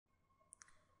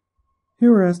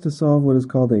Here we're asked to solve what is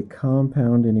called a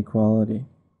compound inequality.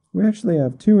 We actually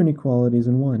have two inequalities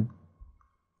in one.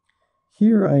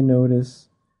 Here I notice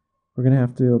we're going to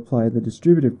have to apply the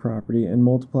distributive property and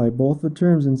multiply both the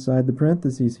terms inside the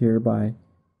parentheses here by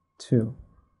 2.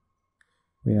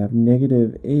 We have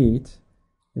negative 8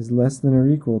 is less than or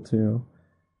equal to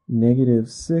negative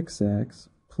 6x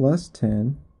plus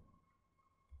 10,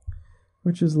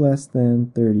 which is less than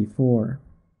 34.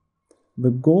 The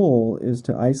goal is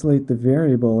to isolate the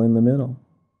variable in the middle.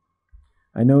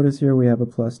 I notice here we have a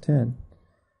plus 10.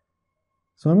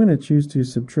 So I'm going to choose to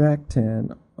subtract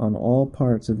 10 on all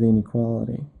parts of the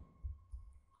inequality.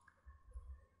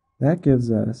 That gives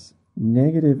us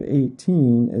negative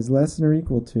 18 is less than or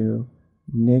equal to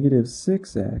negative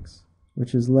 6x,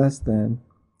 which is less than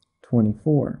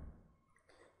 24.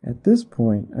 At this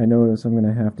point, I notice I'm going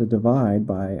to have to divide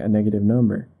by a negative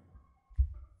number.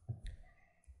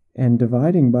 And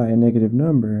dividing by a negative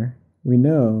number, we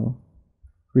know,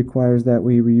 requires that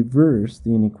we reverse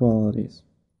the inequalities.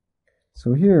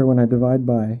 So here, when I divide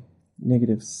by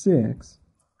negative 6,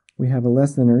 we have a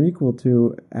less than or equal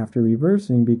to after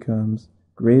reversing becomes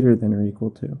greater than or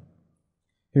equal to.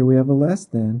 Here we have a less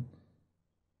than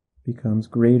becomes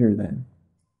greater than.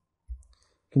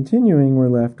 Continuing, we're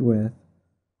left with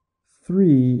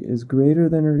 3 is greater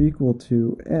than or equal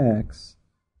to x,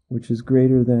 which is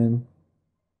greater than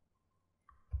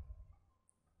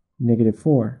negative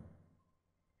 4.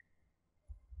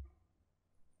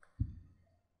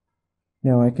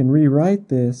 Now I can rewrite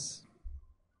this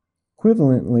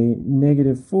equivalently.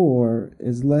 Negative 4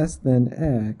 is less than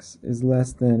x is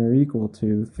less than or equal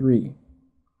to 3.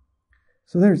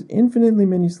 So there's infinitely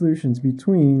many solutions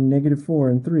between negative 4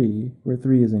 and 3 where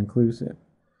 3 is inclusive.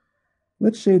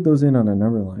 Let's shade those in on a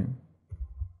number line.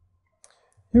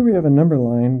 Here we have a number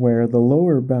line where the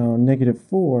lower bound, negative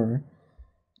 4,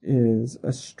 is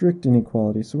a strict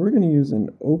inequality. So we're going to use an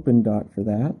open dot for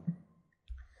that.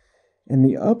 And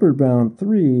the upper bound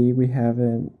 3, we have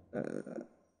an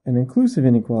inclusive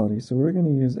inequality. So we're going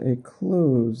to use a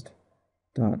closed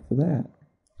dot for that.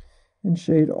 And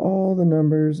shade all the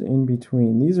numbers in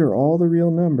between. These are all the real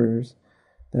numbers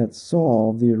that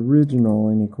solve the original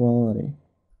inequality.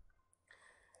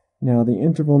 Now the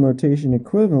interval notation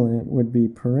equivalent would be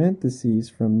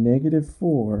parentheses from negative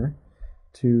 4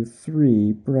 to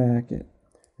 3 bracket.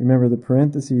 Remember, the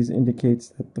parentheses indicates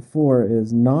that the 4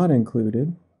 is not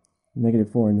included, negative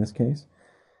 4 in this case,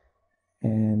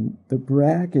 and the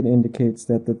bracket indicates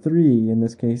that the 3 in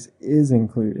this case is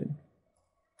included.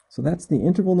 So that's the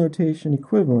interval notation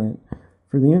equivalent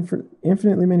for the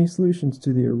infinitely many solutions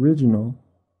to the original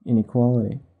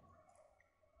inequality.